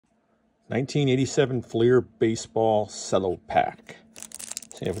1987 Fleer Baseball Cello Pack.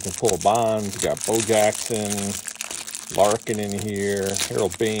 See if we can pull a bond. We got Bo Jackson, Larkin in here,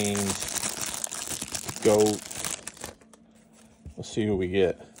 Harold Baines, Goat. Let's see who we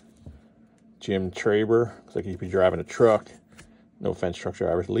get. Jim Traber. Looks like he'd be driving a truck. No offense, truck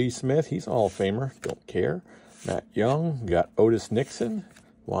drivers. Lee Smith, he's a Hall of Famer. Don't care. Matt Young. We got Otis Nixon,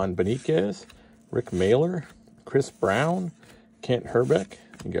 Juan Beniquez, Rick Mailer, Chris Brown, Kent Herbeck.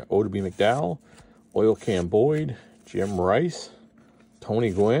 You got Odeby McDowell, Oil Can Boyd, Jim Rice, Tony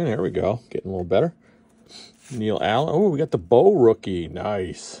Gwynn. There we go. Getting a little better. Neil Allen. Oh, we got the Bo rookie.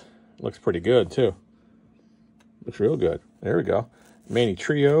 Nice. Looks pretty good, too. Looks real good. There we go. Manny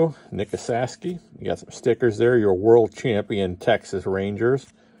Trio, Nick Asaski. You got some stickers there. Your world champion Texas Rangers.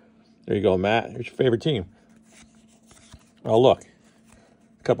 There you go, Matt. Here's your favorite team. Oh, look.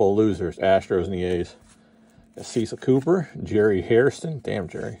 A couple of losers, Astros and the A's. Got Cecil Cooper, Jerry Hairston. Damn,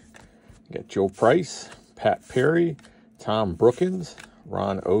 Jerry. You got Joe Price, Pat Perry, Tom Brookins,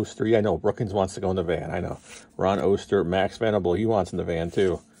 Ron Oster. I know Brookins wants to go in the van. I know. Ron Oster, Max Venable. He wants in the van,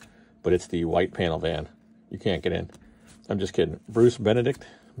 too. But it's the white panel van. You can't get in. I'm just kidding. Bruce Benedict,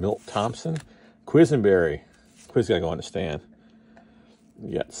 Milt Thompson, Quisenberry. Quiz got to go on the stand.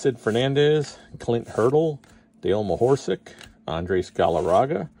 You got Sid Fernandez, Clint Hurdle, Dale Mahorsic, Andres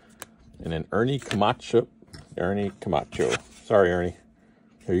Galarraga, and then Ernie Camacho. Ernie Camacho. Sorry, Ernie.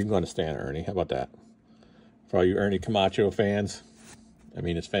 Here, you can go on the stand, Ernie. How about that? For all you Ernie Camacho fans. I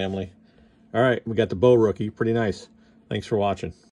mean, his family. All right, we got the Bo rookie. Pretty nice. Thanks for watching.